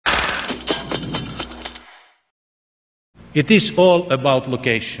It is all about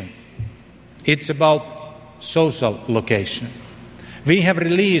location. It's about social location. We have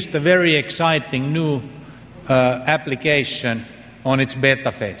released a very exciting new application on its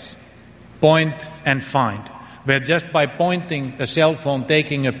beta phase, Point&Find, where just by pointing a cell phone,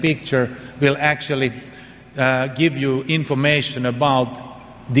 taking a picture, will actually give you information about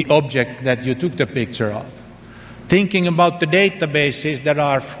the object that you took the picture of. Thinking about the databases that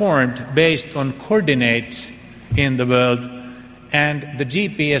are formed based on coordinates in the world and the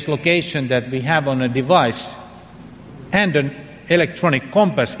GPS location that we have on a device and an electronic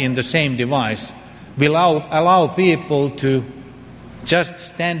compass in the same device will allow people to, just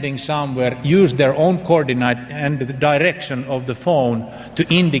standing somewhere, use their own coordinate and the direction of the phone to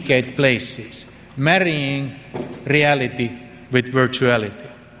indicate places, marrying reality with virtuality.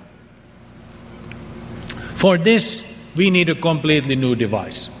 For this, we need a completely new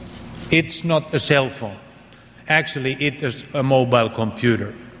device. It's not a cell phone. Actually, it is a mobile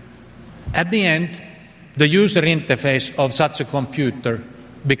computer. At the end, the user interface of such a computer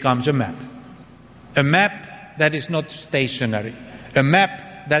becomes a map that is not stationary, a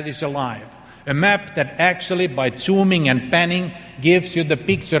map that is alive, a map that actually, by zooming and panning, gives you the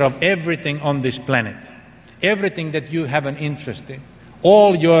picture of everything on this planet, everything that you have an interest in,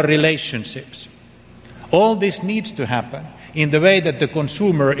 all your relationships. All this needs to happen in the way that the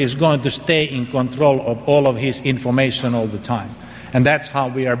consumer is going to stay in control of all of his information all the time. And that's how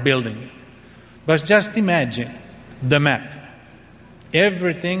we are building it. But just imagine the map,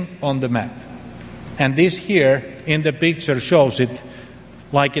 everything on the map. And this here in the picture shows it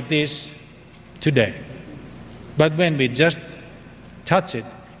like it is today. But when we just touch it,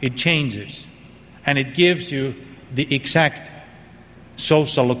 it changes. And it gives you the exact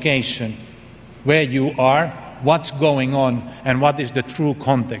social location where you are, what's going on, and what is the true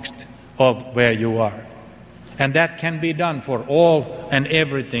context of where you are. And that can be done for all and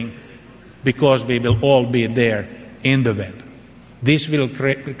everything because we will all be there in the web. This will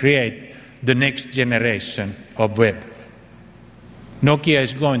create the next generation of web. Nokia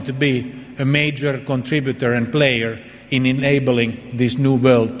is going to be a major contributor and player in enabling this new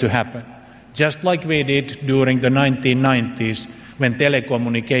world to happen, just like we did during the 1990s when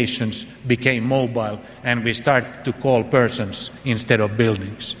telecommunications became mobile and we started to call persons instead of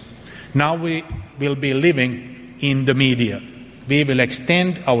buildings. Now we will be living in the media. We will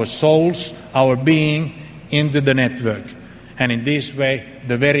extend our souls, our being, into the network. And in this way,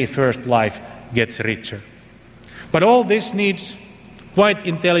 the very first life gets richer. But all this needs quite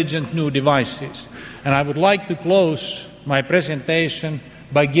intelligent new devices. And I would like to close my presentation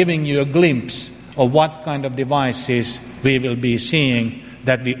by giving you a glimpse of what kind of devices we will be seeing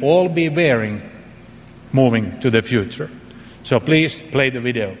that we all be wearing moving to the future. So please play the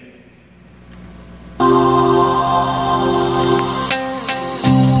video.